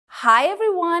Hi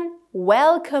everyone,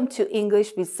 welcome to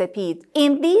English with Sepid.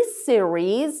 In this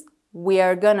series, we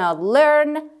are gonna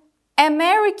learn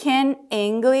American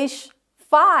English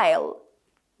file.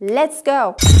 Let's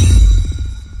go!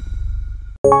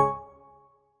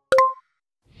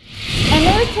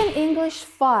 American English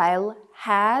file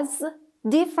has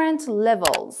different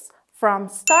levels from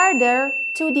starter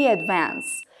to the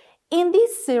advanced. In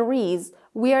this series,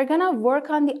 we are gonna work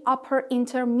on the upper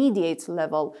intermediate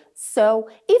level. So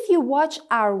if you watch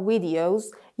our videos,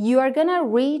 you are gonna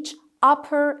reach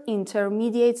upper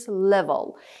intermediate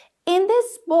level. In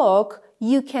this book,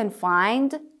 you can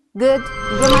find good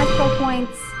grammatical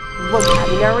points,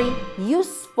 vocabulary,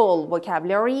 useful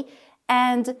vocabulary,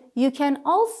 and you can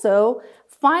also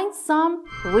find some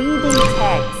reading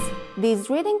texts. These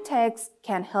reading texts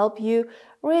can help you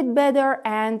read better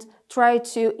and try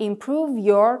to improve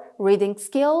your reading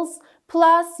skills.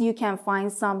 Plus, you can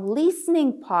find some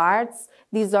listening parts.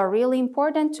 These are really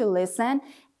important to listen.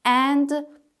 And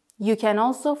you can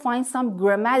also find some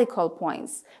grammatical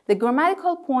points. The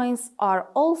grammatical points are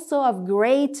also of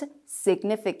great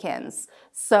significance.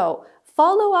 So,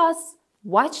 follow us,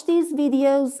 watch these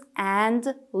videos,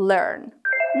 and learn.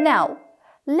 Now,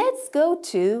 let's go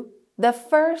to the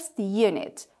first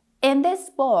unit. In this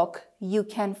book, you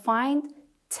can find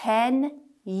 10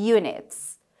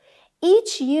 units.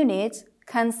 Each unit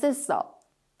consists of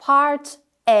Part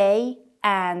A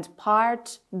and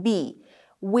Part B.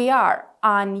 We are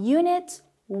on Unit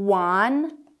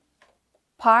 1,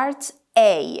 Part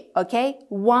A, okay?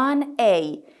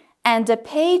 1A. And the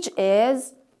page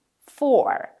is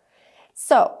 4.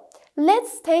 So,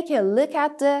 let's take a look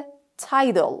at the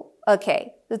title,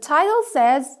 okay? The title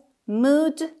says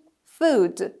Mood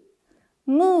Food.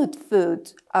 Mood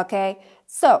food, okay?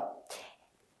 So,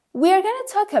 we are going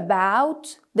to talk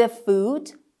about the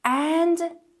food and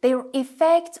their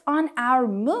effect on our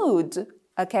mood,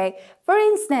 okay? For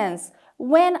instance,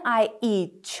 when I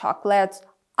eat chocolate,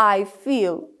 I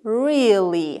feel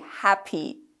really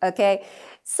happy, okay?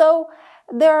 So,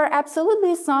 there are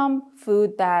absolutely some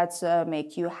food that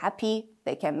make you happy.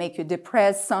 They can make you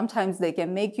depressed. Sometimes they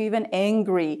can make you even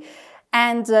angry.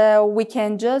 And we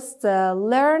can just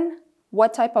learn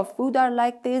what type of food are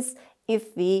like this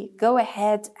if we go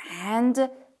ahead and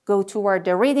go toward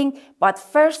the reading. But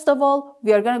first of all,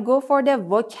 we are going to go for the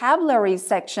vocabulary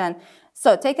section.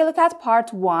 So take a look at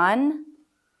part 1.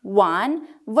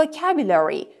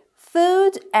 Vocabulary,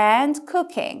 food and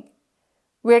cooking.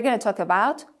 We're going to talk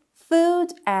about food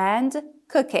and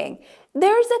cooking.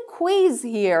 There's a quiz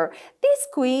here. This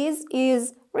quiz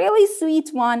is really sweet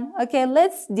one. Okay,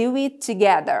 let's do it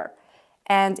together.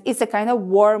 And it's a kind of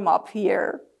warm-up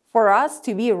here for us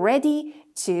to be ready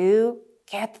to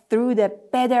get through the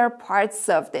better parts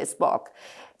of this book.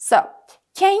 So,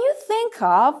 can you think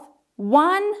of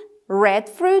one red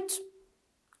fruit?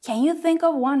 Can you think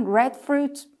of one red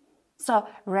fruit? So,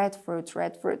 red fruit.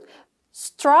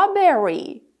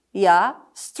 Strawberry, yeah,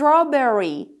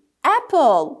 strawberry.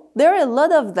 Apple, there are a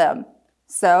lot of them.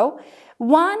 So,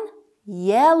 one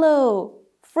yellow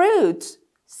fruit.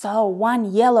 So,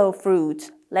 one yellow fruit.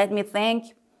 Let me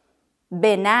think.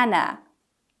 Banana.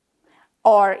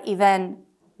 Or even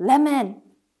lemon.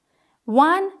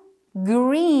 One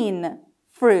green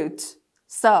fruit.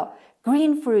 So,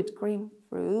 green fruit.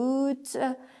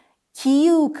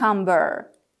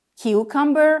 Cucumber.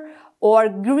 Or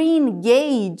green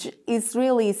gauge is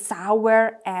really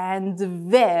sour and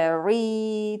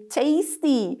very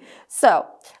tasty. So,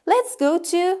 let's go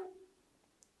to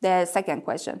the second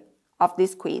question of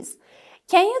this quiz.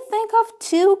 Can you think of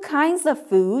two kinds of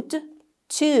food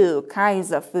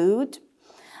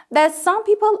that some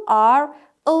people are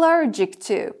allergic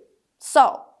to?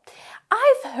 So,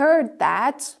 I've heard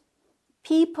that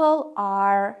people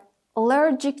are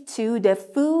allergic to the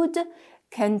food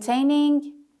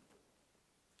containing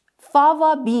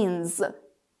fava beans.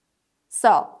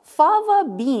 So, fava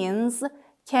beans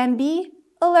can be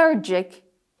allergic.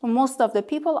 Most of the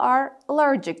people are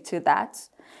allergic to that.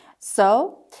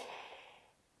 So,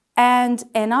 and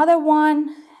another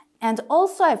one, and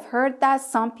also I've heard that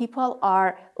some people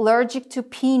are allergic to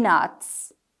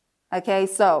peanuts. Okay,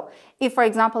 so if, for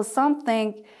example,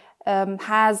 something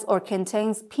has or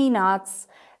contains peanuts,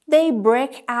 they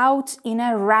break out in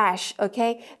a rash,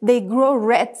 okay? They grow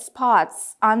red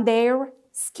spots on their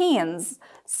skins.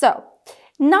 So,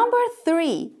 number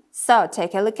 3. So,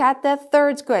 take a look at the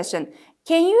third question.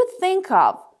 Can you think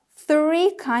of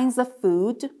 3 kinds of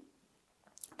food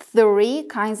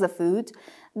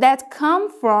that come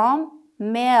from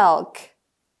milk?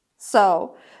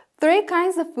 So, 3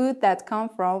 kinds of food that come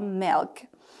from milk.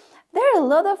 There are a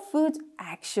lot of food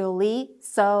actually,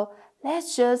 so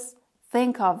let's just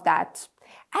think of that.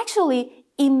 Actually,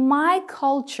 in my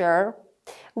culture,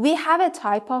 we have a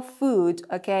type of food,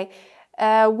 okay?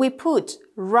 We put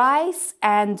rice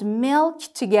and milk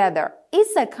together.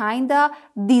 It's a kind of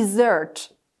dessert,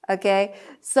 okay?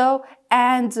 So,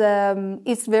 and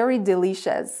it's very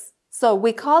delicious. So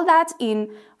we call that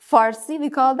in Farsi, we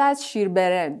call that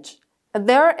shirberenj.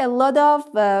 There are a lot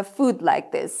of food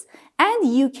like this.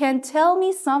 And you can tell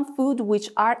me some food which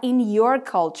are in your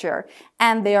culture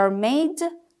and they are made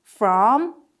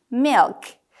from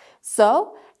milk.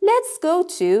 So let's go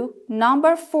to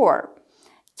number 4.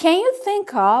 Can you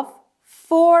think of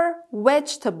 4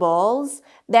 vegetables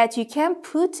that you can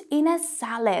put in a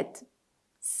salad?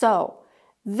 So,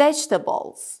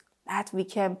 vegetables that we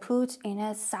can put in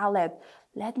a salad.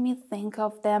 Let me think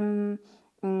of them.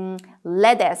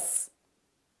 Lettuce.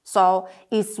 So,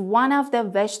 it's one of the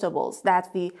vegetables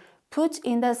that we put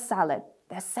in the salad.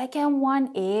 The second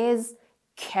one is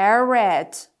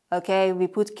carrot. Okay, we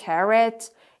put carrot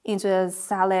into a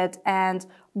salad, and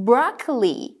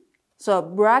broccoli. So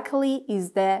broccoli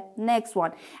is the next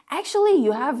one. Actually,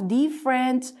 you have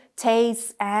different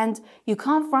tastes and you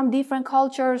come from different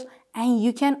cultures, and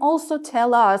you can also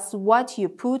tell us what you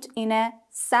put in a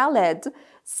salad.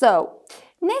 So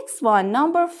next one,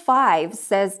 number 5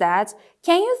 says that,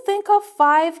 can you think of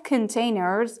 5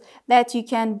 containers that you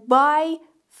can buy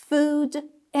food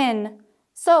in?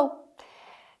 So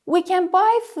we can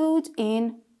buy food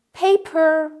in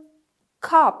paper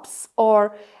cups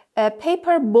or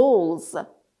paper bowls,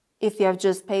 if you have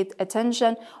just paid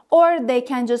attention, or they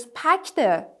can just pack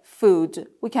the food.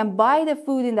 We can buy the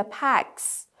food in the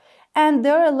packs. And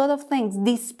there are a lot of things.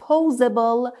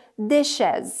 Disposable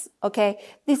dishes, okay?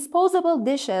 Disposable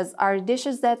dishes are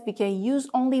dishes that we can use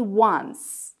only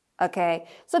once, okay?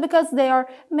 So because they are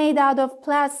made out of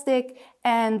plastic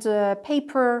and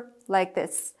paper like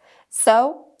this.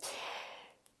 So,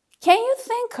 can you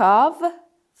think of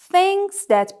things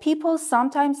that people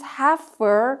sometimes have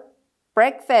for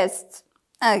breakfast?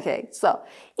 Okay, so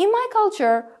in my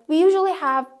culture, we usually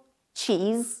have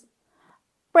cheese,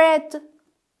 bread,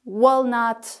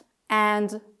 walnut,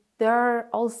 and there are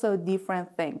also different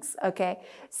things, okay?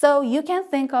 So you can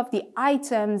think of the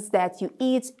items that you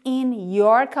eat in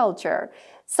your culture.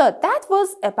 So that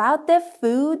was about the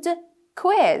food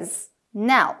quiz.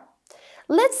 Now,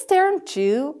 let's turn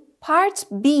to Part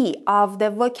B of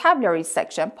the vocabulary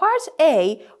section. Part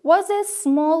A was a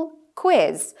small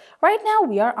quiz. Right now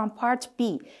we are on Part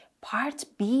B. Part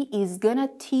B is gonna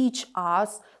teach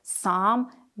us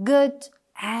some good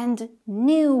and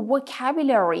new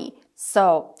vocabulary.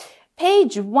 So,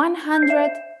 page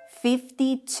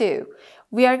 152.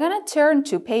 We are gonna turn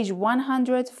to page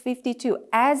 152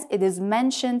 as it is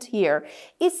mentioned here.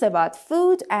 It's about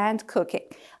food and cooking.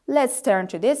 Let's turn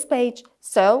to this page.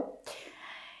 So,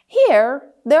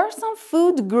 here, there are some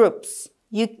food groups.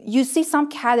 You see some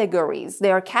categories.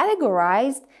 They are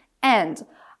categorized, and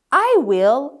I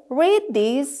will read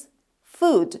this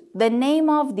food, the name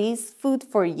of this food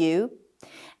for you,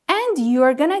 and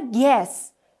you're gonna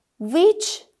guess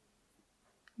which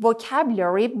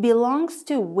vocabulary belongs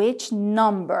to which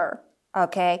number,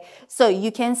 okay? So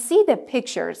you can see the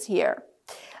pictures here.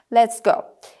 Let's go.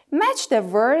 Match the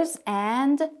words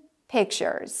and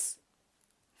pictures.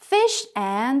 Fish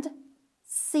and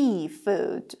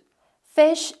seafood.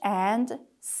 Fish and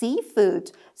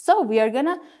seafood. So we are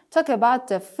gonna talk about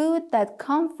the food that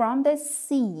come from the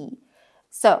sea.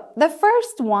 So the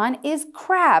first one is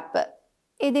crab.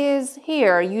 It is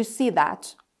here, you see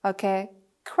that, okay?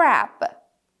 Crab.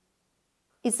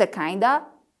 It's a kind of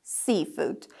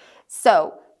seafood.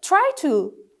 So try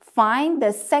to find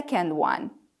the second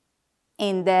one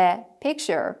in the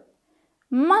picture.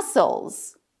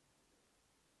 Mussels.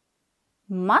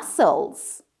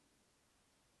 Mussels.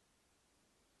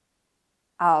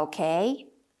 Okay.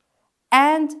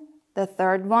 And the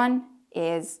third one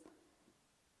is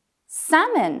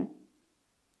salmon.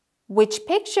 Which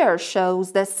picture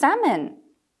shows the salmon?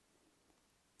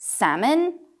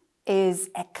 Salmon is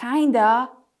a kind of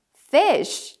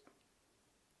fish.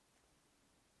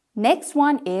 Next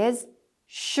one is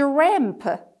shrimp.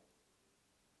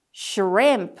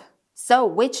 Shrimp. So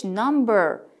which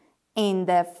number in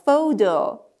the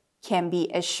photo can be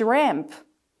a shrimp?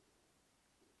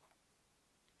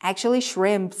 Actually,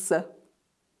 shrimps.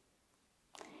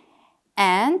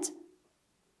 And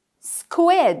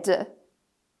squid.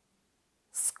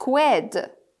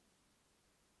 Squid.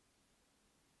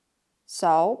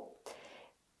 So,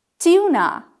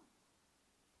 tuna.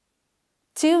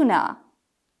 Tuna.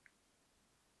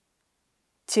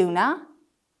 Tuna.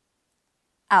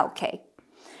 Okay.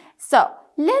 So,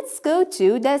 let's go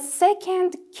to the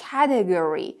second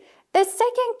category. The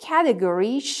second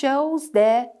category shows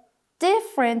the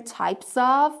different types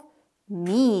of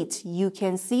meat. You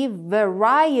can see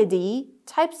variety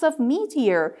types of meat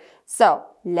here. So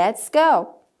let's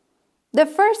go. The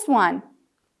first one,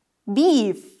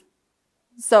 beef.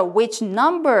 So which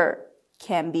number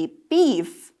can be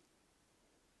beef?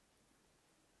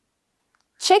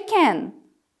 Chicken.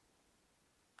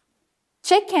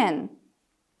 Chicken.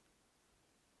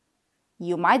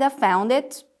 You might have found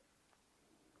it.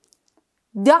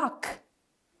 Duck.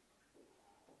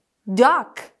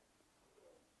 Duck.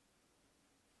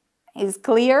 Is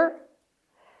clear?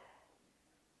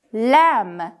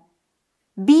 Lamb.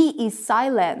 B is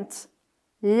silent.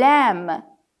 Lamb.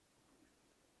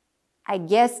 I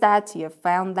guess that you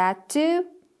found that too.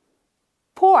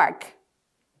 Pork.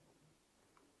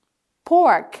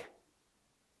 Pork.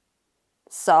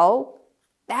 So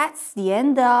that's the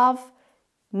end of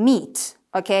meat,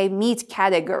 okay? Meat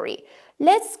category.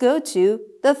 Let's go to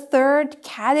the third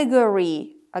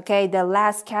category, okay? The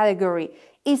last category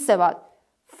is about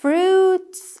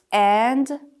fruits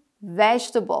and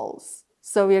vegetables.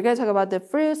 So we're going to talk about the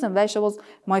fruits and vegetables,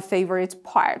 my favorite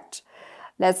part.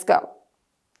 Let's go.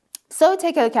 So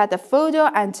take a look at the photo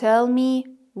and tell me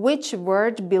which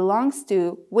word belongs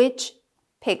to which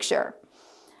picture.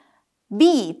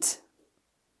 Beet.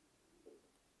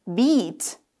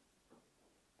 Beet.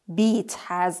 Beet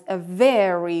has a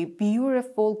very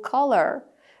beautiful color,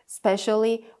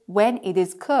 especially when it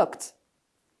is cooked.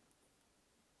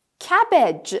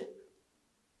 Cabbage.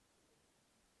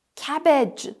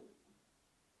 Cabbage.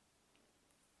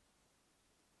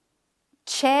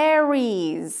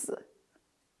 Cherries.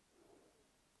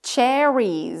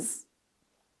 Cherries.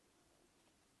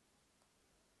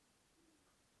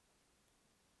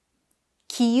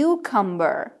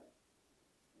 Cucumber.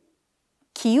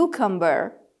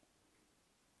 Cucumber.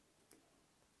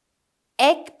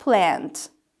 Eggplant.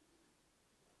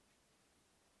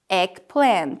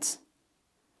 Eggplant.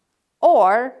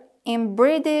 Or in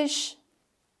British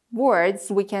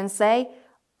words, we can say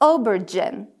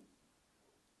aubergine.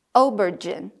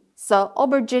 Aubergine. So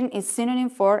aubergine is synonym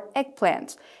for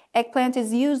eggplant. Eggplant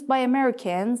is used by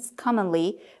Americans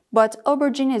commonly, but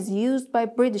aubergine is used by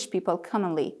British people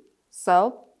commonly.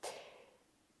 So,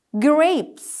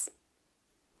 grapes.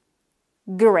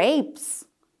 Grapes.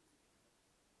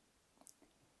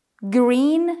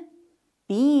 Green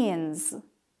beans.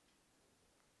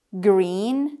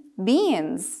 Green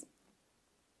beans.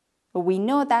 We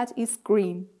know that is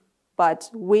green, but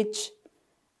which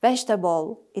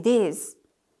vegetable it is?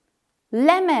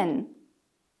 Lemon.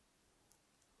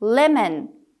 Lemon.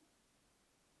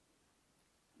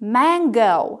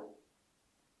 Mango.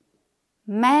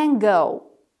 Mango.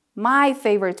 My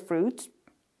favorite fruit.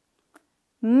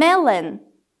 Melon.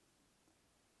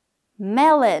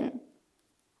 Melon.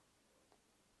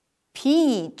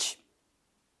 Peach.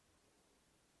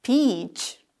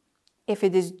 Peach. If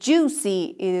it is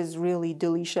juicy, it is really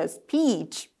delicious.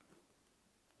 Peach.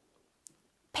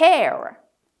 Pear.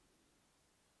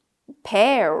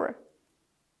 Pear.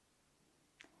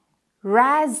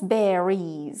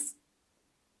 Raspberries.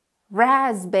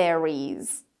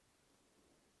 Raspberries.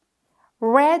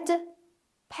 Red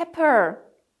pepper.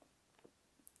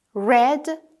 Red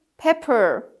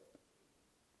pepper.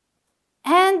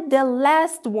 And the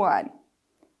last one,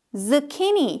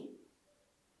 zucchini.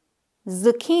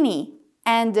 Zucchini.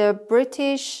 And the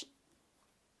British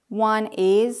one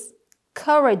is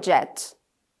courgette.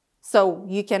 So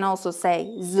you can also say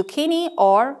zucchini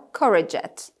or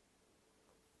courgette.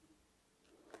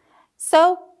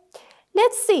 So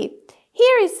let's see.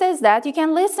 Here it says that you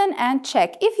can listen and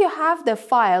check. If you have the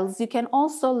files, you can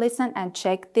also listen and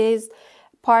check these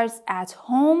parts at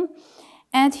home.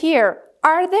 And here,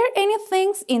 are there any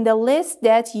things in the list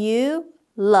that you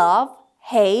love,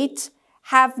 hate,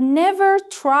 have never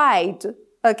tried?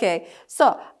 Okay,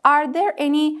 so are there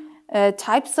any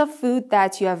types of food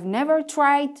that you have never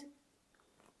tried?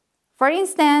 For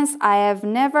instance, I have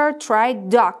never tried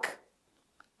duck.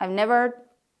 I've never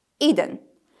eaten.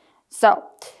 So,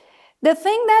 the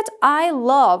thing that I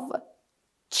love,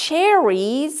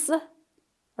 cherries,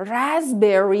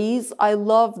 raspberries, I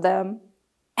love them,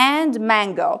 and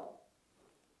mango.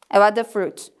 About the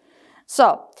fruit.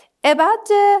 So, about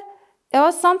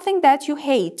something that you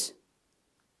hate.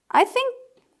 I think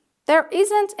there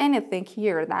isn't anything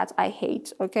here that I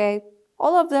hate, okay?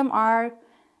 All of them are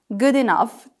good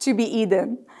enough to be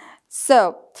eaten.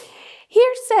 So,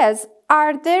 here says,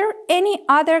 are there any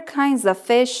other kinds of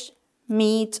fish,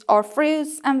 meat, or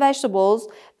fruits and vegetables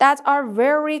that are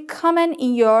very common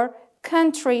in your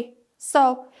country?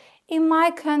 So, in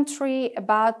my country,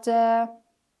 about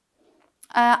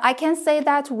I can say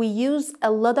that we use a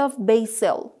lot of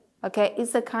basil. Okay,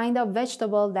 it's a kind of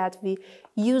vegetable that we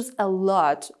use a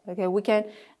lot. Okay, we can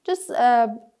just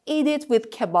eat it with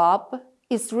kebab.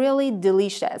 It's really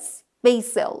delicious.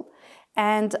 Basil.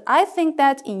 And I think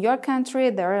that in your country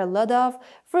there are a lot of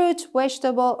fruit,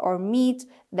 vegetable, or meat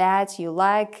that you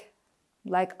like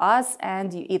us,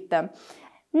 and you eat them.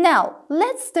 Now,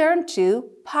 let's turn to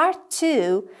part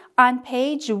 2 on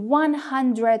page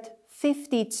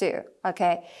 152.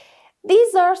 Okay,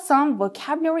 these are some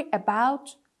vocabulary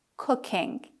about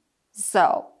cooking.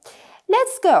 So,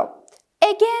 let's go.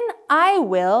 Again, I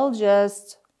will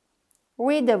just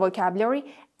read the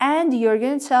vocabulary and you're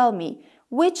going to tell me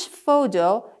which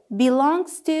photo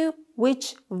belongs to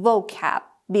which vocab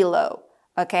below.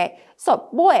 Okay, so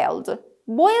boiled.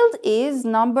 Boiled is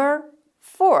number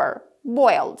 4.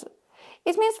 Boiled.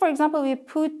 It means, for example, we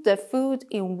put the food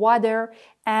in water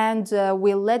and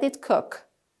we let it cook.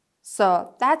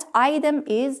 So that item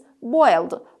is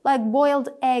boiled, like boiled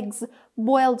eggs,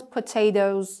 boiled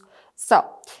potatoes. So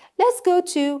let's go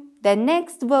to the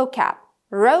next vocab,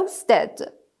 roasted.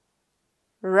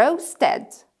 Roasted.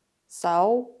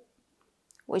 So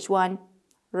which one?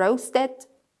 Roasted.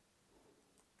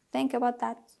 Think about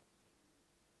that.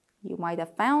 You might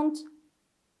have found.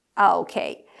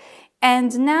 Okay.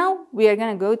 And now we are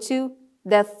going to go to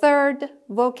the third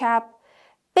vocab,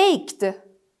 baked.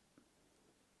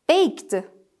 Baked.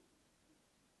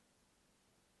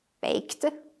 Baked.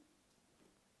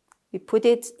 We put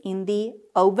it in the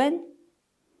oven.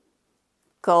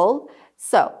 Cool.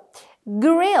 So,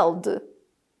 grilled.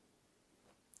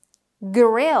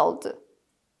 Grilled.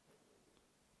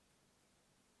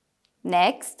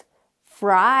 Next,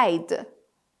 fried.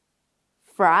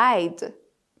 Fried.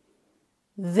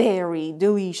 Very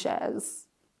delicious.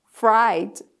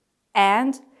 Fried.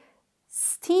 And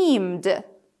steamed.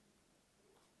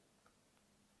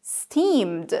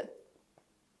 Steamed.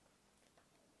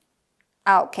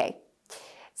 Okay.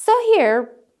 So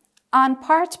here on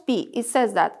part B, it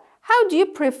says that how do you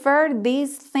prefer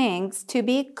these things to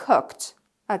be cooked?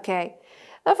 Okay.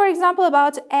 So for example,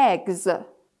 about eggs.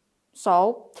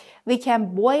 So we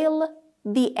can boil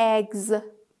the eggs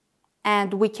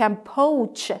and we can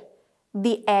poach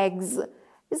the eggs.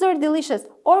 These are delicious.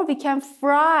 Or we can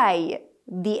fry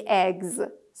the eggs.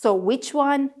 So which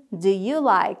one do you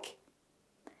like?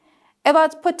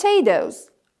 About potatoes,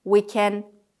 we can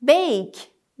bake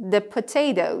the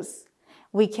potatoes.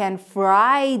 We can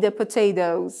fry the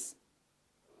potatoes.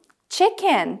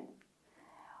 Chicken,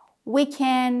 we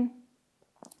can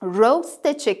roast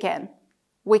the chicken.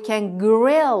 We can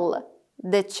grill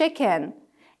the chicken.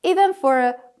 Even for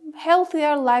a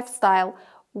healthier lifestyle,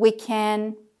 we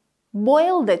can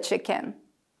boil the chicken.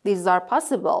 These are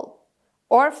possible.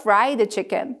 Or fry the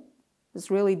chicken. It's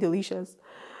really delicious.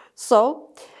 So,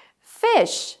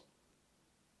 fish.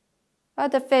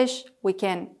 But the fish, we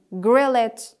can grill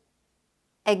it.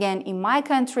 Again, in my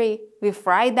country, we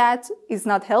fry that. It's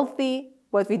not healthy,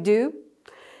 but we do.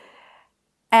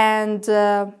 And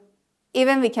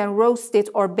even we can roast it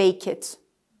or bake it.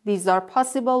 These are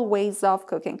possible ways of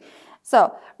cooking.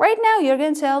 So, right now you're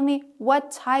going to tell me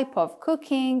what type of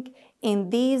cooking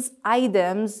in these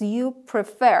items you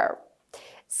prefer.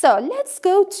 So, let's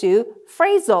go to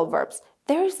phrasal verbs.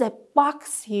 There's a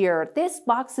box here. This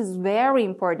box is very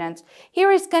important.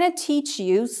 Here is going to teach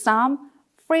you some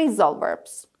phrasal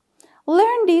verbs.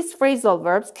 Learn these phrasal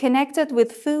verbs connected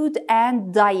with food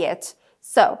and diet.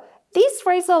 So, these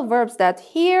phrasal verbs that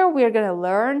here we're going to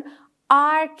learn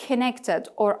are connected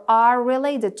or are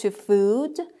related to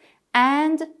food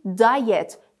and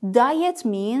diet. Diet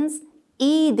means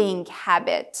eating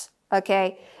habit.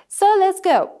 Okay, so let's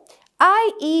go.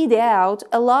 I eat out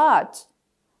a lot.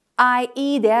 I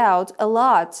eat out a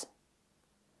lot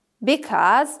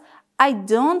because I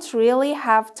don't really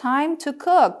have time to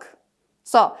cook.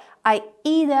 So, I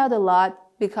eat out a lot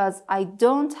because I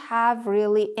don't have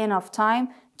really enough time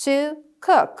to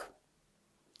cook.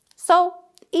 So,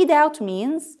 eat out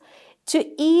means to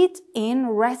eat in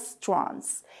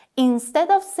restaurants. Instead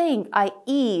of saying I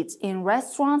eat in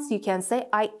restaurants, you can say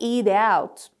I eat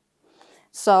out.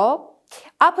 So,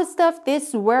 opposite of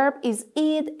this verb is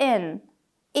eat in.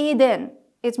 Eat in.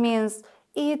 It means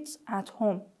eat at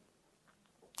home.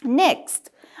 Next,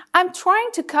 I'm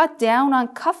trying to cut down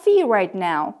on coffee right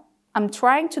now. I'm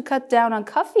trying to cut down on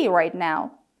coffee right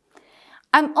now.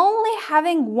 I'm only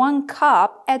having 1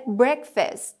 cup at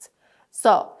breakfast.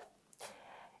 So,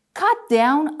 cut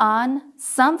down on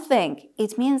something.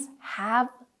 It means have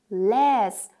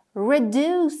less.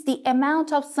 Reduce the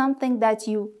amount of something that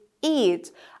you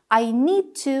eat. I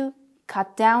need to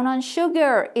cut down on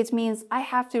sugar. It means I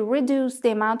have to reduce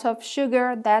the amount of sugar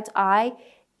that I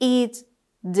eat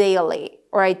daily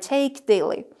or I take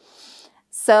daily.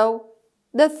 So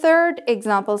the third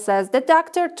example says, the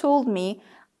doctor told me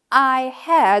I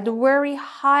had very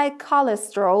high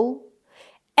cholesterol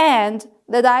and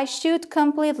that I should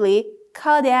completely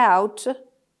cut out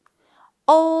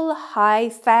all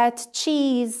high-fat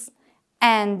cheese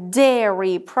and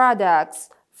dairy products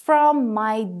from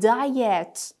my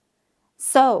diet.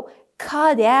 So,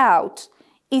 cut out,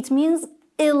 it means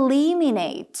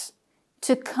eliminate,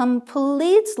 to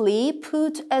completely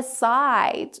put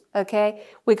aside, okay?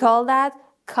 We call that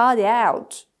cut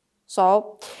out.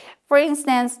 So, for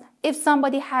instance, if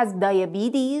somebody has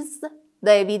diabetes,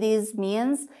 diabetes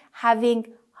means having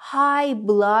high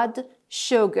blood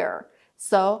sugar.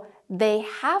 So, they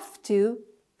have to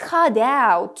cut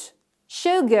out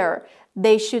sugar.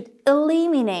 They should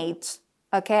eliminate,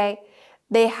 okay?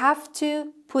 They have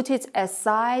to put it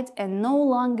aside and no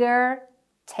longer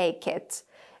take it.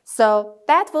 So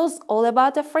that was all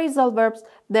about the phrasal verbs.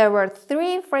 There were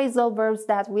 3 phrasal verbs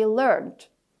that we learned.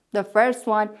 The first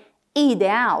one, eat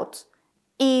out,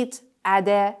 eat at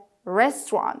a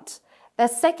restaurant. The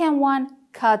second one,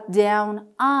 cut down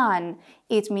on.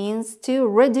 It means to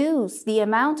reduce the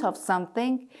amount of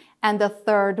something. And the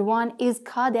third one is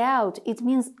cut out. It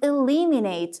means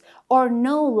eliminate or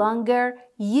no longer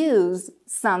use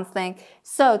something.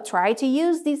 So try to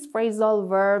use these phrasal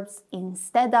verbs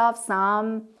instead of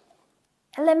some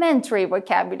elementary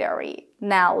vocabulary.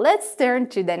 Now let's turn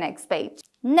to the next page.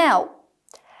 Now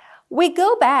we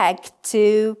go back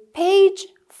to page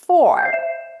 4,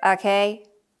 okay?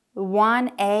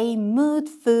 1A, mood,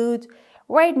 food.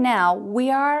 Right now we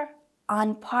are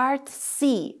on part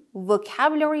C,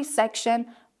 vocabulary section,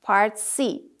 part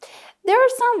C. There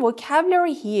are some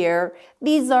vocabulary here.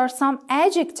 These are some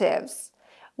adjectives.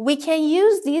 We can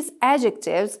use these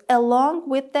adjectives along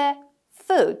with the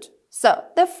food. So,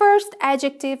 the first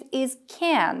adjective is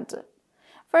canned.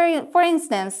 For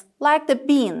instance, like the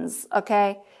beans,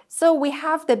 okay? So, we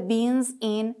have the beans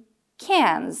in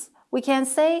cans. We can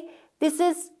say this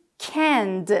is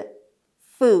canned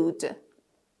food.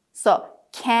 So,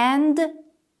 canned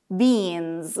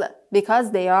beans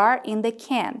because they are in the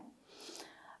can.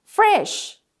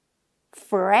 Fresh,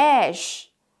 fresh.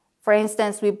 For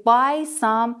instance, we buy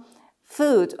some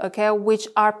food, okay, which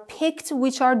are picked,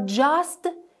 which are just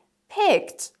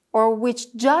picked or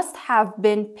which just have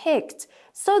been picked.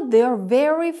 So they're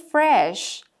very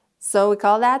fresh. So we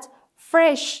call that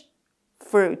fresh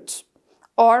fruit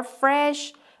or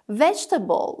fresh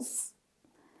vegetables.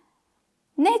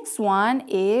 Next one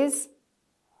is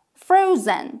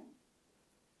frozen.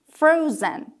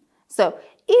 Frozen. So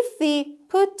if we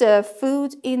put the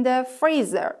food in the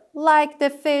freezer, like the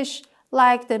fish,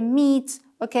 like the meat,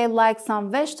 okay, like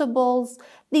some vegetables,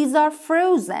 these are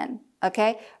frozen,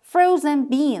 okay? Frozen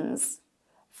beans,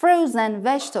 frozen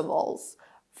vegetables,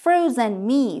 frozen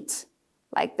meat,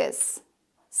 like this.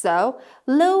 So,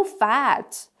 low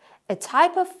fat, a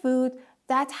type of food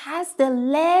that has the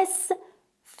less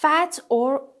fat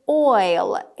or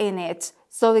oil in it.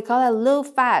 So we call it low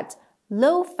fat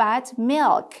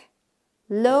milk,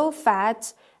 low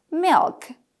fat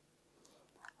milk.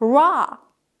 Raw.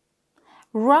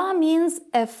 Raw means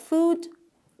a food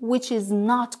which is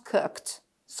not cooked.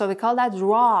 So we call that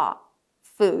raw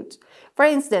food. For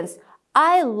instance,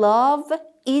 I love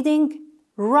eating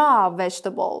raw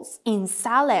vegetables in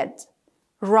salad.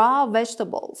 Raw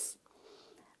vegetables.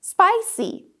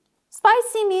 Spicy.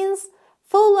 Spicy means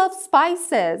full of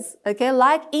spices, okay?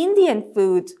 Like Indian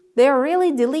food. They're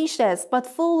really delicious, but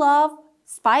full of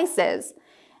spices.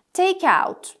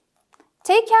 Takeout.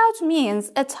 Takeout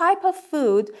means a type of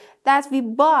food that we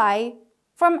buy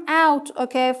from out,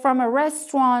 okay, from a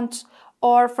restaurant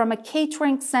or from a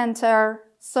catering center.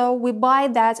 So we buy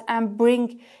that and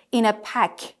bring in a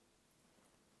pack,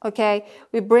 okay?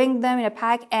 We bring them in a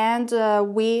pack and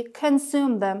we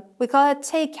consume them. We call it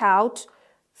takeout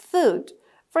food.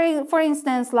 For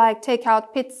instance, like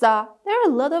takeout pizza. There are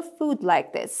a lot of food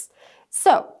like this.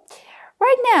 So,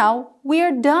 right now, we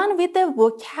are done with the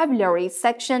vocabulary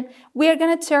section. We are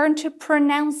going to turn to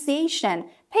pronunciation.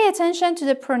 Pay attention to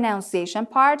the pronunciation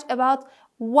part about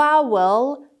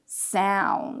vowel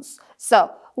sounds.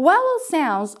 So, vowel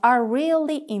sounds are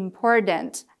really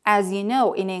important, as you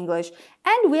know, in English,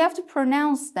 and we have to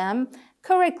pronounce them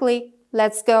correctly.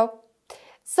 Let's go.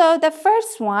 So, the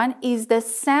first one is the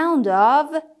sound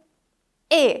of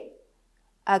I,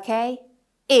 okay?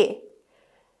 I.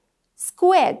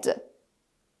 Squid,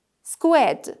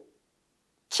 squid.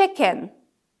 Chicken,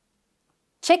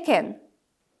 chicken.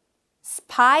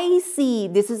 Spicy,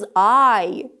 this is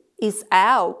I. is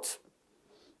out.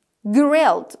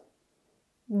 Grilled,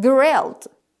 grilled.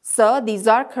 So these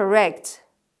are correct.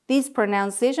 These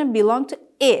pronunciation belong to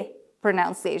I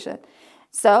pronunciation.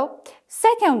 So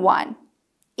second one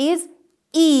is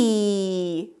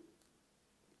E.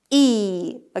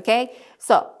 E, okay?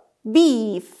 So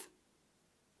beef,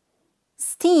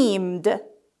 steamed,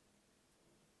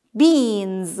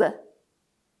 beans,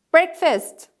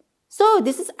 breakfast. So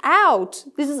this is out.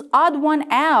 This is odd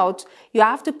one out. You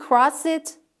have to cross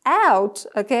it out,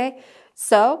 okay?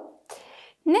 So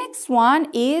next one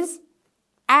is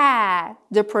A,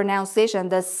 the pronunciation.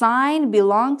 The sign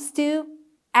belongs to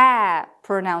A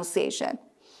pronunciation.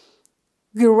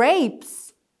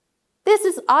 Grapes. This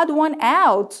is odd one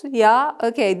out. Yeah,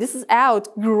 okay, this is out.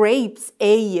 Grapes,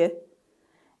 A.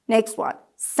 Next one,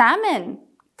 salmon.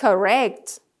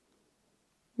 Correct.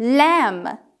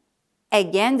 Lamb.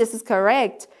 Again, this is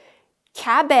correct.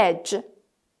 Cabbage.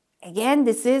 Again,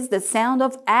 this is the sound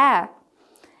of A.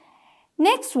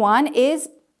 Next one is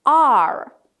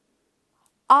R.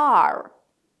 R.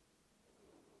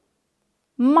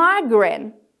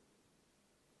 Margarine.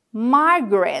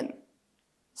 Margarine.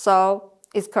 So,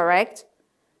 it's correct.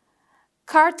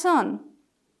 Carton.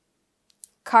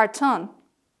 Carton.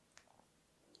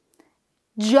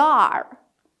 Jar.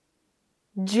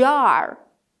 Jar.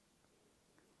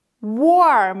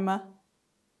 Worm.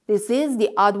 This is the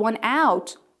odd one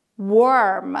out.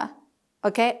 Worm.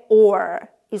 Okay? Or.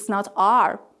 It's not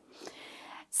R.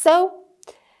 So,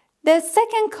 the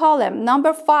second column,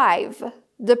 number 5,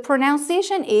 the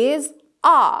pronunciation is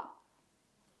A.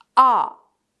 A.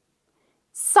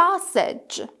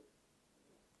 Sausage.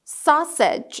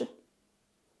 Sausage.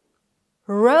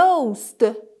 Roast.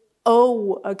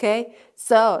 O, okay?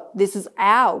 So, this is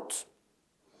out.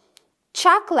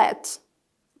 Chocolate.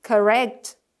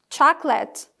 Correct.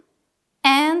 Chocolate.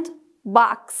 And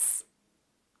box.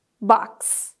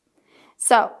 Box.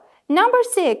 So, number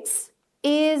 6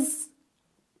 is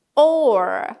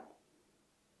or.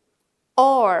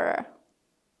 Or.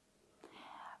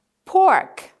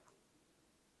 Pork.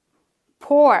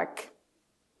 Pork.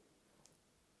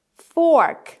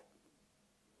 Fork.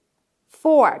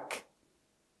 Fork.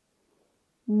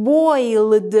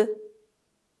 Boiled.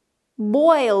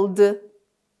 Boiled.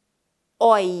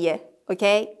 Oi.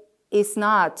 Okay? It's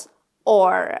not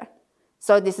or.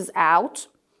 So this is out.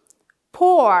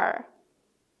 Pour.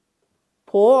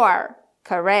 Pour.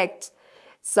 Correct.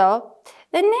 So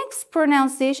the next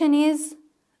pronunciation is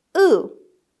oo.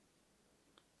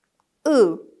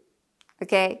 Oo.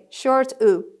 Okay? Short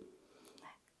oo.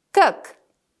 Cook.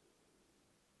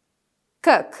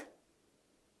 Cook.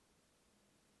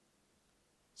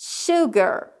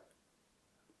 Sugar.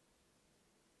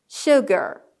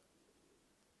 Sugar.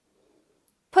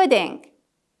 Pudding.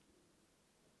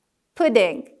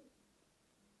 Pudding.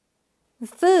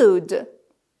 Food.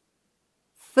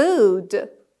 Food.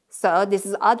 So this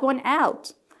is odd one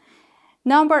out.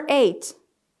 Number 8.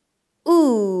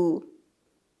 Ooh.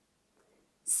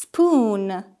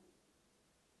 Spoon.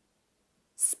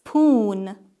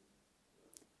 Spoon.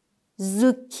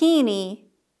 Zucchini.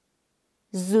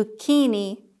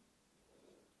 Zucchini.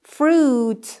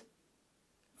 Fruit.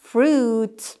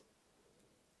 Fruit.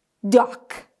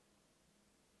 Duck.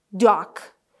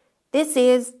 Duck. This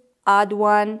is odd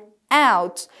one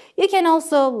out. You can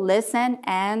also listen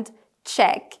and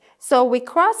check. So we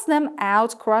cross them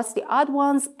out, cross the odd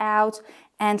ones out,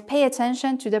 and pay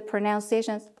attention to the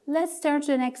pronunciations. Let's turn to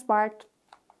the next part.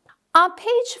 On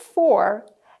page 4,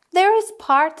 there is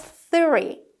part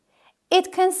 3.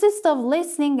 It consists of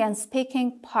listening and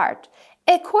speaking part.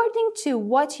 According to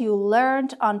what you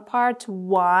learned on part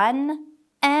 1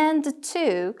 and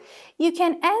 2, you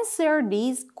can answer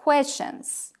these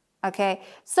questions. Okay,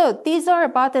 so these are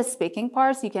about the speaking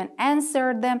parts. You can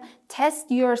answer them, test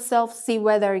yourself, see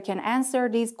whether you can answer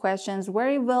these questions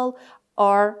very well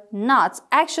or not.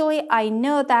 Actually, I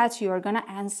know that you're gonna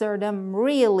answer them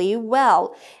really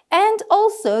well. And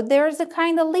also, there's a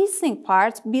kind of listening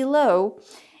part below.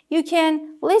 You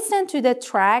can listen to the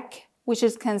track which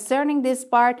is concerning this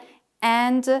part,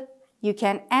 and you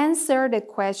can answer the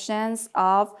questions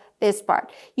of this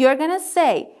part. You're gonna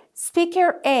say,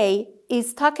 Speaker A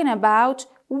is talking about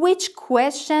which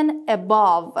question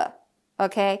above,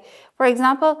 okay? For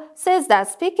example, says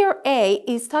that Speaker A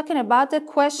is talking about the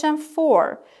question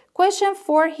 4. Question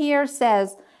 4 here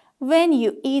says, when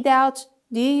you eat out,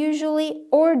 do you usually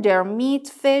order meat,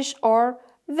 fish, or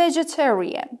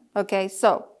vegetarian? Okay,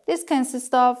 so this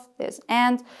consists of this.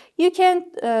 And you can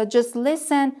just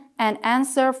listen and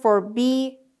answer for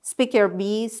B,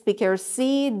 Speaker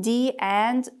C, D,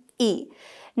 and E.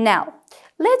 Now,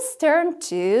 let's turn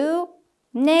to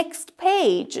Next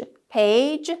page,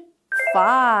 page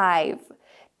 5.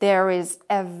 There is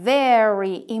a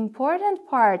very important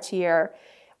part here.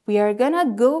 We are gonna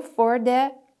go for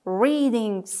the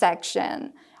reading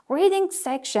section. Reading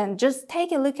section, just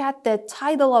take a look at the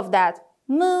title of that,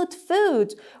 mood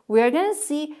food. We are gonna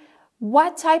see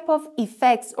what type of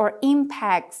effects or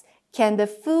impacts can the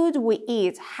food we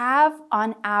eat have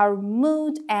on our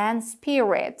mood and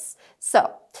spirits.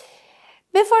 So,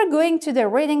 before going to the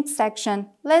reading section,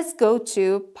 let's go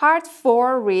to part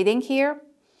 4 reading here.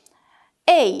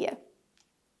 A.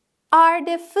 Are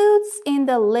the foods in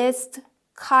the list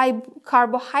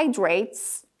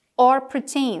carbohydrates or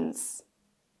proteins?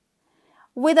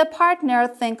 With a partner,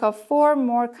 think of 4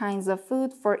 more kinds of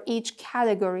food for each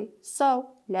category. So,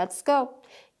 let's go.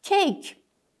 Cake,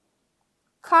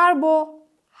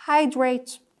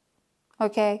 carbohydrate,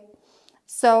 okay?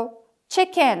 So,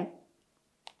 chicken,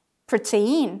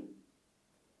 protein.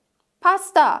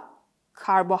 Pasta,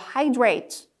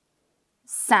 carbohydrate.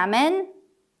 Salmon,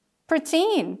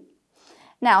 protein.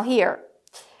 Now here,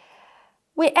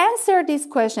 we answer this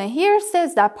question. Here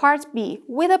says that part B,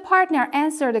 with a partner,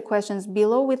 answer the questions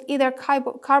below with either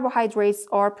carbohydrates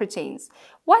or proteins.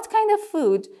 What kind of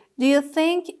food do you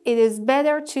think it is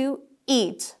better to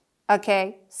eat?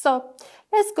 Okay, so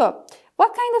let's go.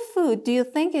 What kind of food do you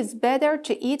think is better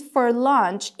to eat for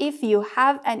lunch if you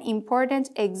have an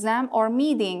important exam or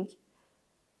meeting?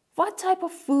 What type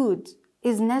of food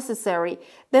is necessary?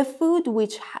 The food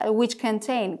which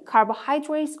contain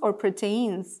carbohydrates or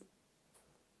proteins?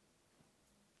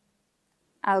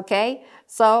 Okay,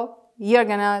 so you're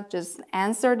gonna just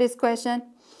answer this question.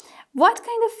 What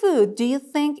kind of food do you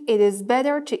think it is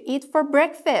better to eat for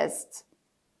breakfast?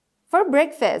 For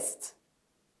breakfast,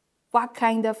 what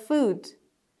kind of food?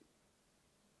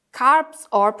 Carbs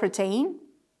or protein?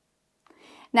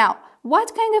 Now,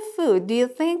 what kind of food do you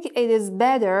think it is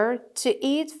better to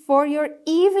eat for your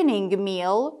evening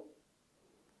meal?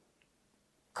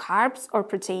 Carbs or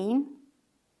protein?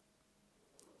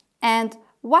 And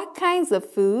what kinds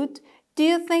of food do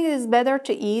you think it is better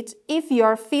to eat if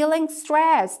you're feeling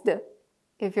stressed?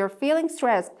 If you're feeling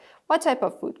stressed, what type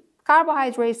of food?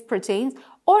 Carbohydrates, proteins,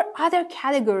 or other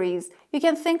categories? You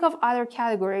can think of other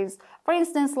categories. For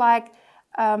instance, like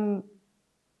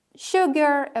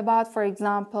sugar, about, for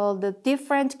example, the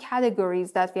different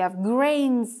categories that we have.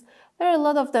 Grains, there are a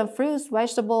lot of them, fruits,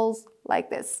 vegetables,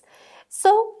 like this.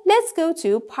 So let's go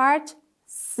to part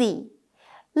C.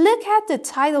 Look at the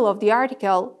title of the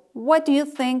article. What do you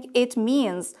think it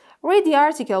means? Read the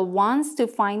article once to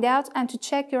find out and to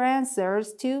check your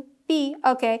answers to B.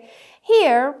 Okay,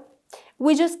 here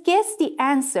we just guess the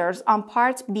answers on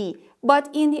part B. But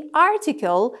in the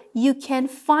article, you can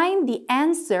find the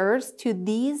answers to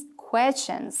these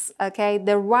questions, okay?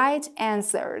 The right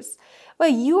answers.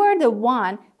 But you are the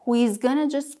one who is gonna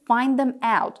just find them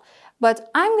out.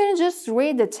 But I'm gonna just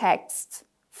read the text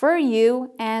for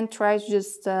you and try to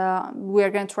just, we're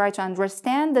gonna try to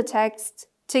understand the text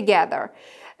together.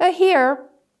 Here,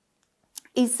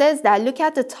 it says that, look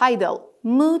at the title,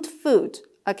 mood food,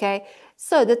 okay?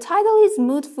 So the title is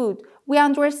mood food. We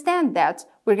understand that.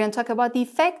 We're going to talk about the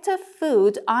effect of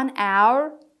food on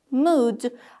our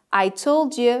mood. I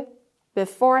told you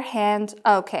beforehand.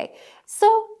 Okay,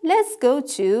 so let's go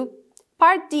to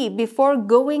part D before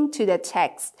going to the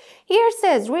text. Here it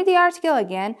says, read the article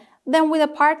again, then with a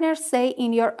partner say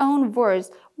in your own words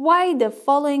why the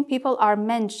following people are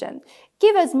mentioned.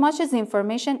 Give as much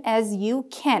information as you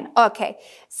can. Okay,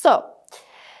 so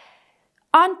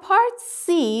on part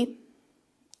C,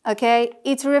 okay,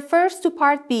 it refers to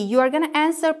part B. You are going to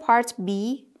answer part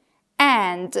B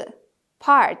and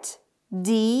part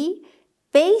D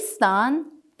based on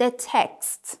the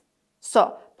text.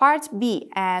 So, part B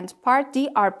and part D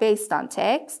are based on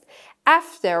text.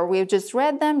 After we've just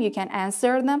read them, you can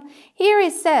answer them. Here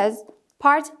it says,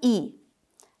 part E.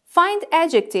 Find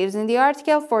adjectives in the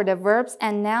article for the verbs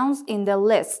and nouns in the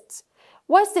list.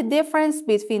 What's the difference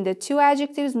between the two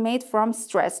adjectives made from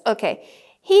stress? Okay.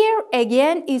 Here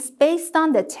again is based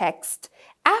on the text.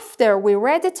 After we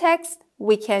read the text,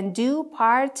 we can do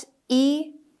part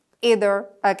E either,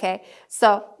 okay?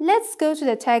 So let's go to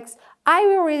the text. I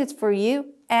will read it for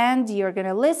you and you're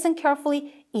gonna listen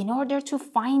carefully in order to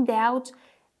find out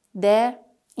the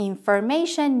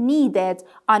information needed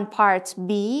on part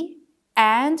B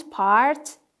and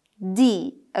part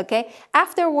D, okay?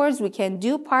 Afterwards, we can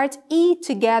do part E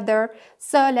together.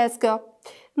 So let's go.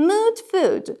 Mood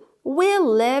food. We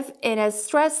live in a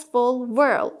stressful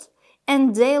world,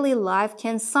 and daily life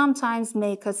can sometimes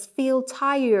make us feel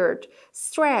tired,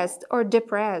 stressed, or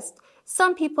depressed.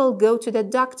 Some people go to the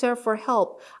doctor for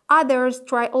help, others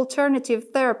try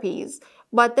alternative therapies.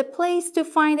 but the place to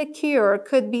find a cure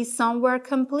could be somewhere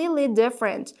completely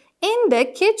different, in the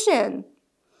kitchen.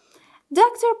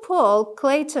 Dr. Paul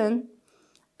Clayton,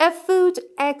 a food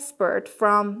expert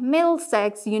from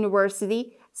Middlesex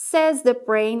University, says the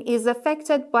brain is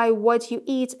affected by what you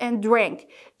eat and drink,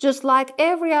 just like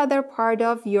every other part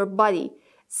of your body.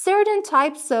 Certain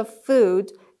types of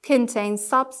food contain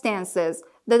substances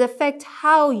that affect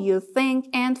how you think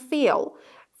and feel.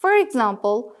 For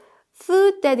example,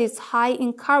 food that is high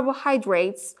in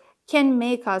carbohydrates can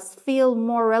make us feel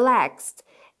more relaxed.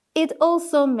 It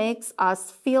also makes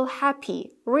us feel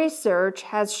happy. Research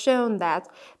has shown that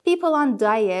people on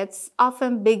diets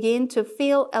often begin to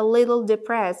feel a little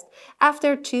depressed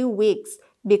after 2 weeks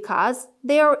because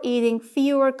they are eating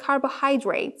fewer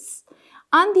carbohydrates.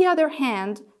 On the other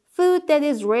hand, food that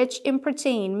is rich in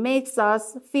protein makes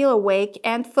us feel awake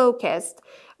and focused.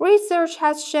 Research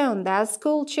has shown that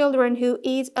school children who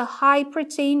eat a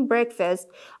high-protein breakfast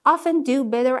often do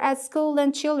better at school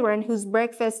than children whose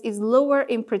breakfast is lower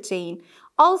in protein.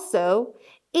 Also,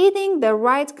 eating the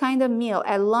right kind of meal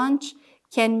at lunch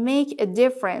can make a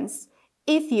difference.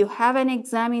 If you have an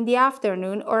exam in the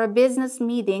afternoon or a business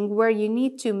meeting where you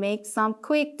need to make some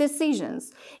quick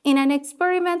decisions. In an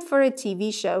experiment for a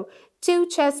TV show, 2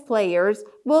 chess players,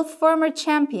 both former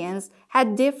champions,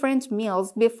 had different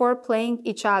meals before playing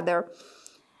each other.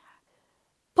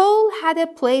 Paul had a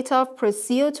plate of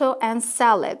prosciutto and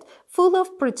salad, full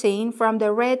of protein from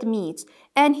the red meat,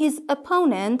 and his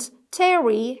opponent,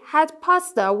 Terry, had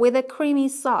pasta with a creamy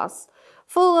sauce,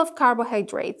 full of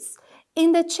carbohydrates.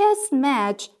 In the chess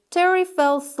match, Terry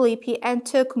felt sleepy and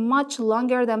took much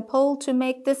longer than Paul to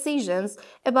make decisions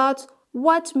about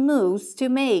what moves to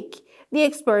make. The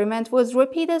experiment was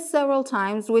repeated several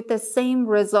times with the same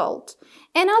result.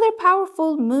 Another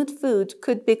powerful mood food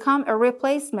could become a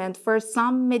replacement for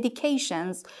some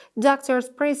medications doctors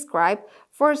prescribe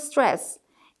for stress.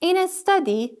 In a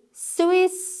study,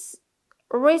 Swiss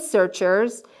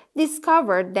researchers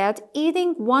discovered that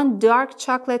eating 1 dark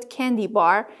chocolate candy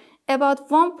bar, about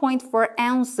 1.4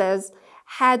 ounces,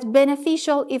 had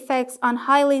beneficial effects on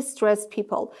highly stressed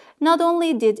people. Not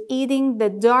only did eating the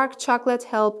dark chocolate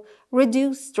help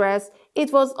reduce stress,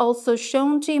 it was also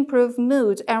shown to improve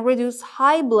mood and reduce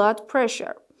high blood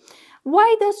pressure.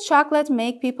 Why does chocolate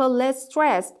make people less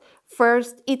stressed?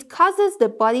 First, it causes the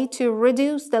body to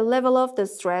reduce the level of the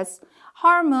stress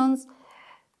hormones,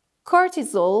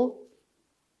 cortisol.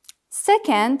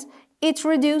 Second, it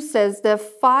reduces the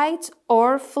fight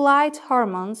or flight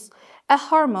hormones, a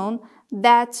hormone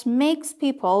that makes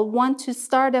people want to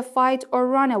start a fight or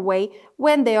run away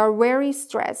when they are very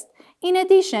stressed. In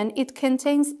addition, it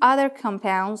contains other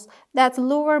compounds that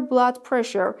lower blood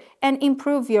pressure and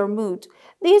improve your mood.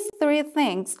 These 3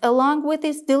 things, along with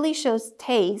its delicious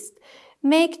taste,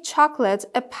 make chocolate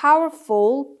a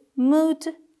powerful mood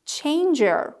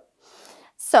changer.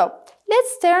 So,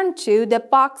 let's turn to the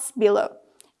box below.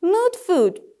 Mood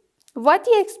food. What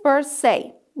the experts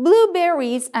say.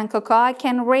 Blueberries and cocoa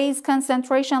can raise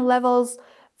concentration levels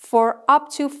for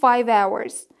up to 5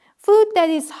 hours. Food that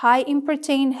is high in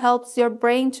protein helps your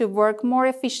brain to work more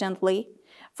efficiently.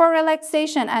 For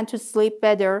relaxation and to sleep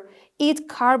better, eat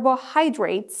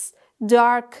carbohydrates,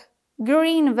 dark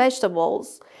green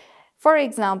vegetables. For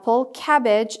example,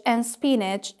 cabbage and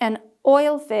spinach and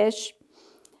oil fish,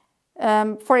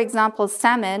 for example,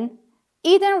 salmon,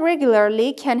 eaten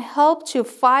regularly can help to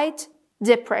fight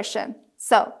depression.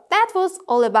 So that was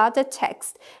all about the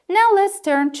text. Now let's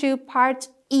turn to part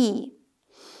E.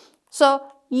 So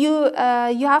you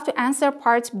have to answer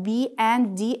part B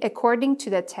and D according to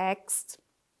the text.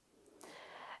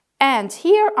 And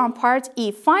here on part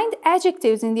E, find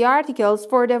adjectives in the articles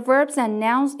for the verbs and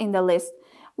nouns in the list.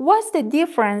 What's the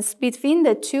difference between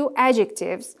the 2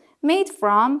 adjectives made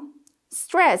from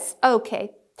stress?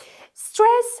 Okay,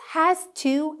 stress has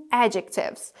 2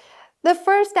 adjectives. The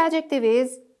first adjective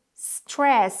is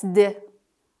stressed.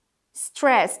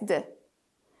 Stressed.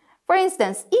 For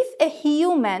instance, if a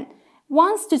human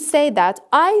wants to say that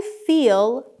I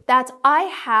feel that I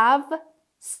have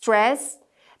stress,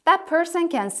 that person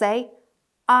can say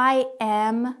I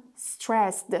am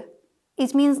stressed.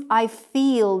 It means I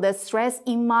feel the stress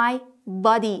in my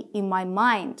body, in my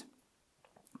mind.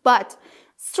 But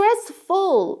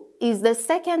stressful is the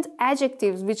second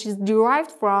adjective which is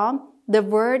derived from the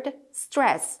word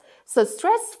stress. So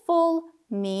stressful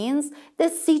means the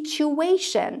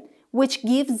situation which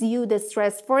gives you the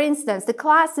stress. For instance, the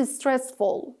class is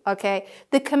stressful, okay?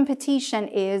 The competition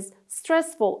is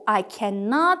stressful. I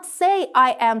cannot say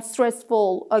I am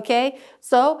stressful, okay?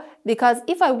 So, because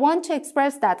if I want to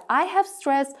express that I have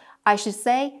stress, I should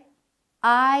say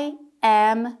I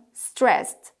am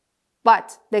stressed.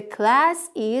 But the class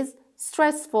is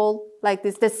stressful, like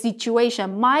this, the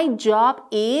situation. My job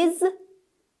is,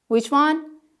 which one?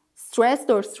 Stressed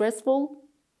or stressful?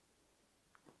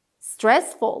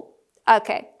 Stressful.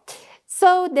 Okay.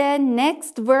 So the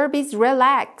next verb is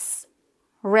relax.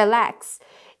 Relax.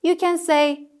 You can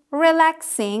say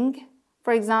relaxing.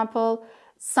 For example,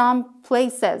 some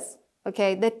places,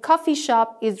 okay, the coffee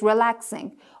shop is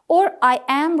relaxing. Or I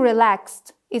am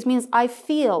relaxed. It means I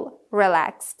feel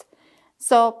relaxed.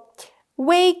 So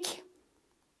wake,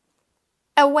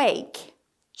 awake.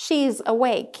 She is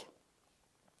awake.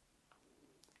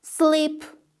 Sleep,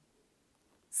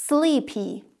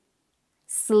 sleepy.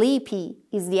 Sleepy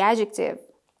is the adjective.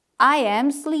 I am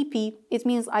sleepy. It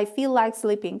means I feel like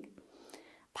sleeping.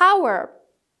 Power,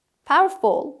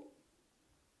 powerful.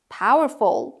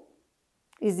 Powerful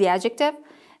is the adjective.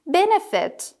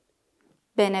 Benefit,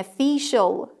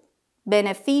 beneficial.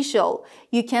 Beneficial.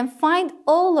 You can find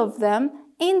all of them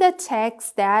in the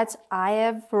text that I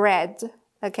have read.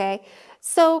 Okay,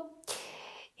 so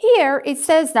here it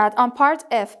says that on part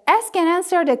F, ask and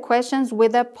answer the questions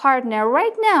with a partner.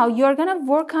 Right now, you're going to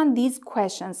work on these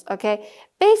questions, okay?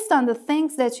 Based on the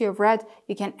things that you've read,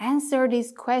 you can answer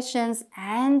these questions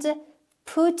and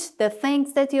put the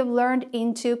things that you've learned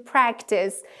into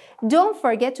practice. Don't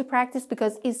forget to practice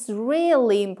because it's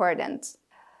really important.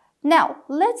 Now,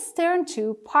 let's turn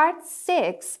to part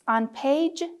 6 on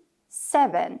page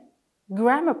 7,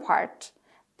 grammar part.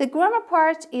 The grammar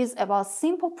part is about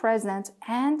simple present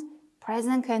and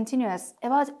present continuous,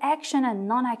 about action and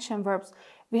non-action verbs.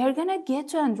 We are going to get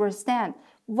to understand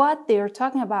what they're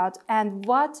talking about and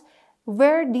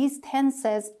where these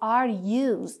tenses are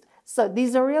used. So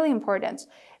these are really important.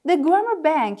 The grammar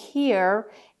bank here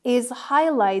is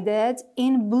highlighted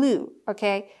in blue,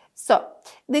 okay? So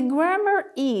the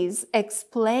grammar is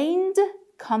explained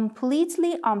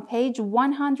completely on page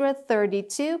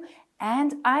 132,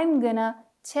 and I'm gonna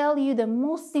tell you the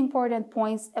most important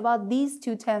points about these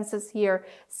two tenses here.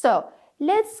 So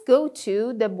let's go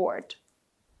to the board.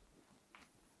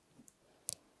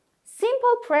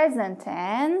 Simple present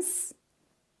tense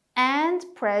and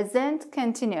present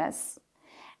continuous.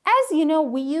 As you know,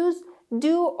 we use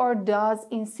do or does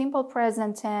in simple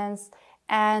present tense,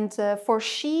 and for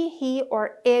she, he,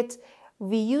 or it,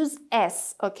 we use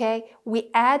s, okay? We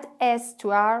add s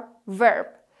to our verb.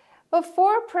 But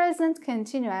for present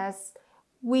continuous,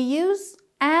 we use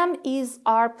am, is,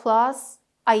 are plus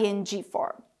ing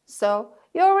form. So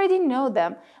you already know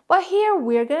them. But here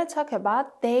we're going to talk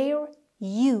about their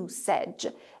usage.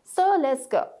 So let's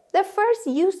go. The first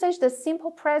usage the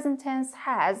simple present tense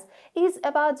has is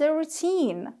about the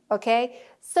routine, okay?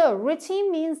 So routine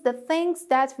means the things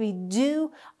that we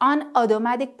do on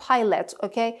automatic pilot,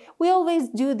 okay? We always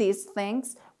do these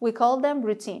things. We call them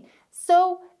routine.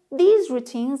 So these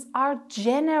routines are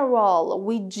general.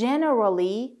 We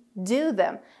generally do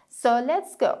them. So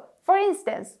let's go. For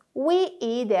instance, we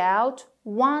eat out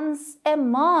once a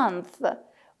month.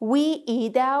 We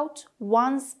eat out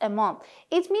once a month.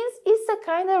 It means it's a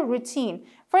kind of routine.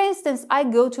 For instance, I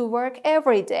go to work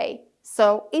every day.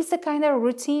 So it's a kind of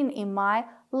routine in my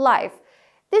life.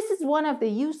 This is one of the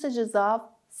usages of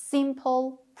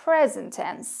simple present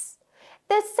tense.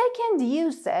 The second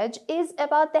usage is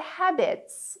about the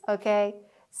habits, okay?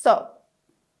 So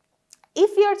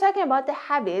if you're talking about the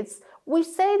habits, we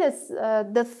say this,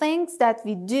 the things that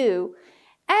we do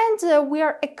and we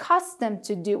are accustomed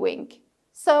to doing.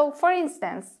 So, for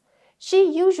instance,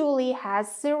 she usually has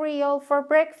cereal for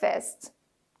breakfast.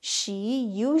 She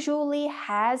usually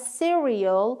has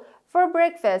cereal for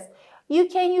breakfast. You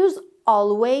can use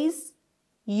always,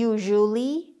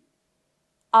 usually,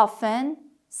 often,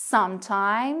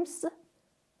 sometimes,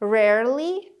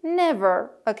 rarely,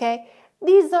 never, okay?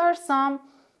 These are some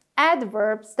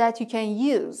adverbs that you can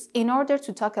use in order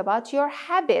to talk about your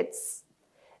habits.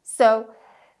 So,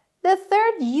 the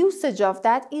third usage of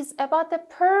that is about the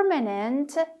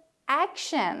permanent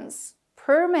actions.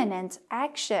 Permanent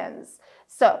actions.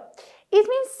 So, it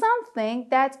means something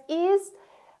that is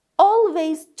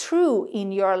always true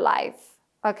in your life,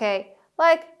 okay?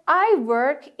 Like, I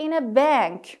work in a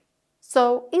bank.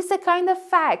 So, it's a kind of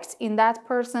fact in that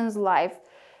person's life.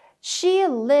 She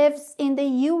lives in the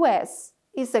US.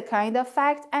 It's a kind of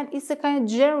fact and it's a kind of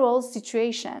general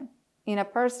situation in a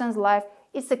person's life.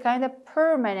 It's a kind of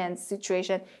permanent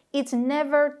situation. It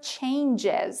never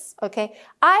changes, okay?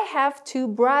 I have 2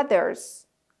 brothers.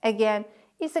 Again,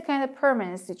 it's a kind of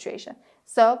permanent situation.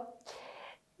 So,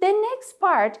 the next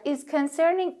part is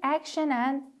concerning action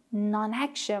and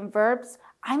non-action verbs.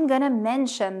 I'm gonna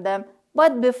mention them,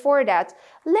 but before that,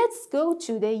 let's go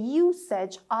to the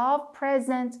usage of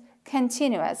present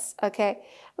continuous, okay?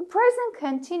 A present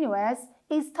continuous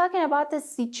is talking about the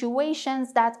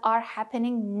situations that are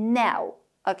happening now,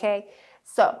 okay?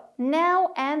 So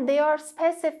now, and they are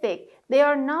specific, they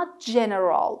are not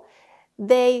general.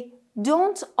 They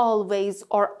don't always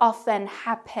or often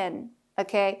happen,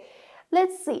 okay?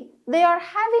 Let's see, they are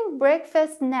having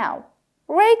breakfast now.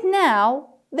 Right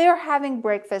now, they're having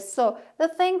breakfast. So the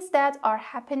things that are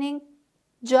happening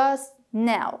just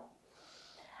now.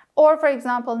 Or for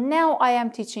example, now I am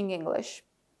teaching English.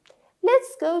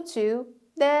 Let's go to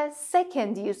the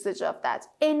second usage of that,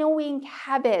 annoying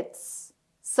habits.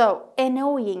 So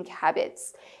annoying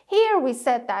habits. Here we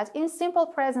said that in simple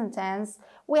present tense,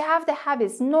 we have the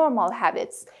habits, normal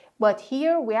habits. But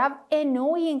here we have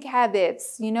annoying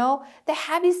habits, you know, the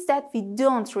habits that we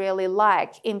don't really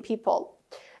like in people.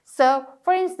 So,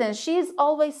 for instance, she's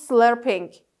always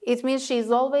slurping. It means she's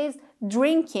always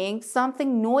drinking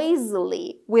something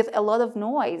noisily with a lot of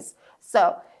noise.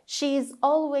 So, she's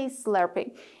always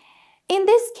slurping. In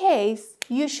this case,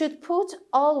 you should put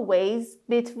always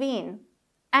between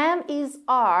am, is,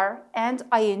 are, and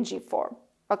ing form,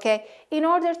 okay? In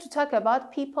order to talk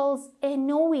about people's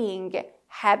annoying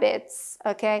habits,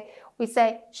 okay? We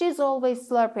say, she's always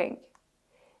slurping.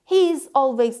 He's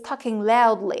always talking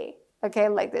loudly, okay,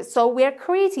 like this. So we're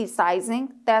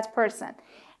criticizing that person.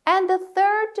 And the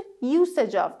third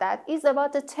usage of that is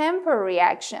about the temporary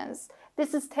actions.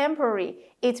 This is temporary.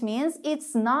 It means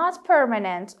it's not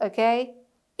permanent, okay?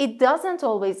 It doesn't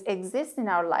always exist in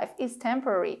our life. It's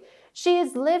temporary. She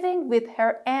is living with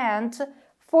her aunt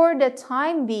for the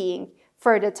time being.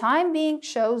 For the time being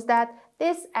shows that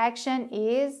this action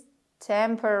is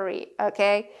temporary,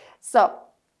 okay? So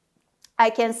I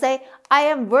can say, I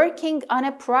am working on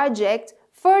a project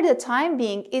for the time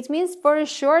being. It means for a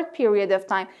short period of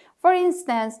time. For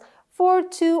instance, for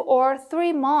 2 or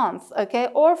 3 months, okay?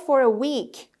 Or for a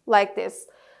week, like this.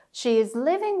 She is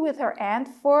living with her aunt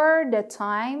for the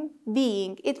time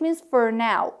being. It means for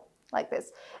now, like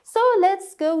this. So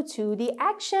let's go to the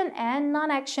action and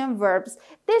non-action verbs.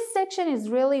 This section is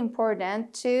really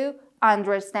important to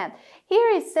understand. Here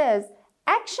it says,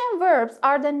 action verbs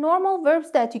are the normal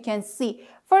verbs that you can see.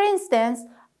 For instance,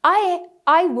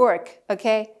 I work,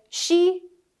 okay? She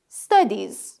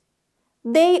studies.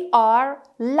 They are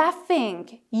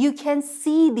laughing. You can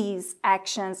see these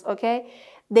actions, okay?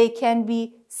 They can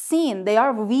be seen. They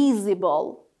are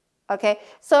visible, okay?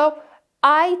 So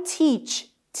I teach.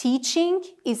 Teaching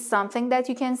is something that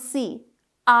you can see.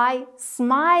 I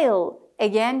smile.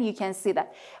 Again, you can see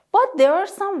that. But there are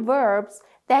some verbs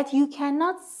that you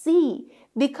cannot see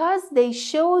because they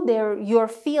show your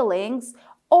feelings,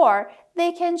 or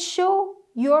they can show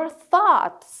your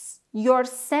thoughts, your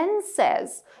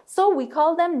senses. So we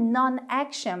call them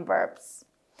non-action verbs.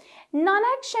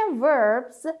 Non-action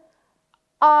verbs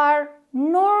are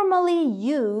normally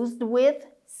used with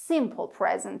simple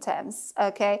present tense,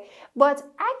 okay? But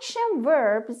action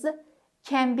verbs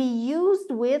can be used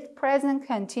with present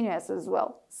continuous as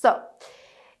well. So,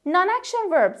 non-action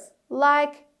verbs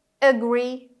like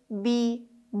agree, be,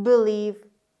 believe,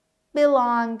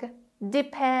 belong,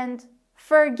 depend,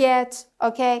 forget,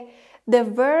 okay? The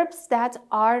verbs that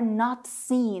are not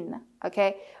seen,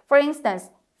 okay? For instance,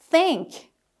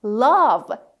 think,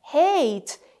 love,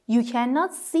 hate. You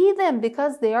cannot see them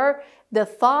because they are the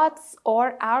thoughts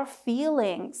or our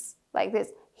feelings, like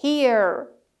this. Here,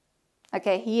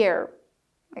 okay, here,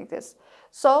 like this.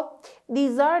 So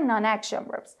these are non-action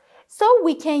verbs. So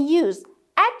we can use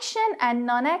action and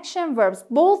non-action verbs,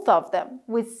 both of them,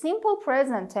 with simple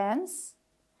present tense,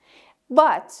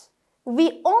 but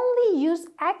we only use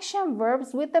action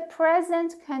verbs with the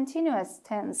present continuous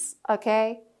tense,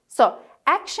 okay? So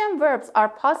action verbs are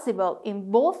possible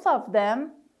in both of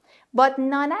them, but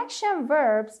non-action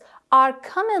verbs are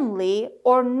commonly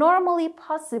or normally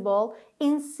possible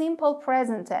in simple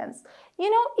present tense. You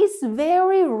know, it's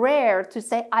very rare to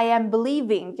say, I am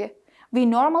believing. We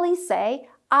normally say,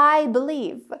 I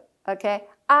believe, okay?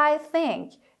 I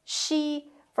think.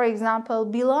 She, for example,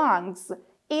 belongs.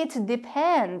 It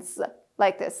depends,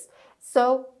 like this.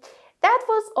 So that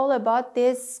was all about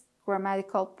this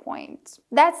grammatical point.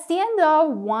 That's the end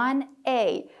of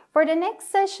 1A. For the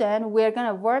next session, we're going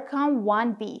to work on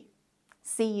 1B.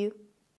 See you.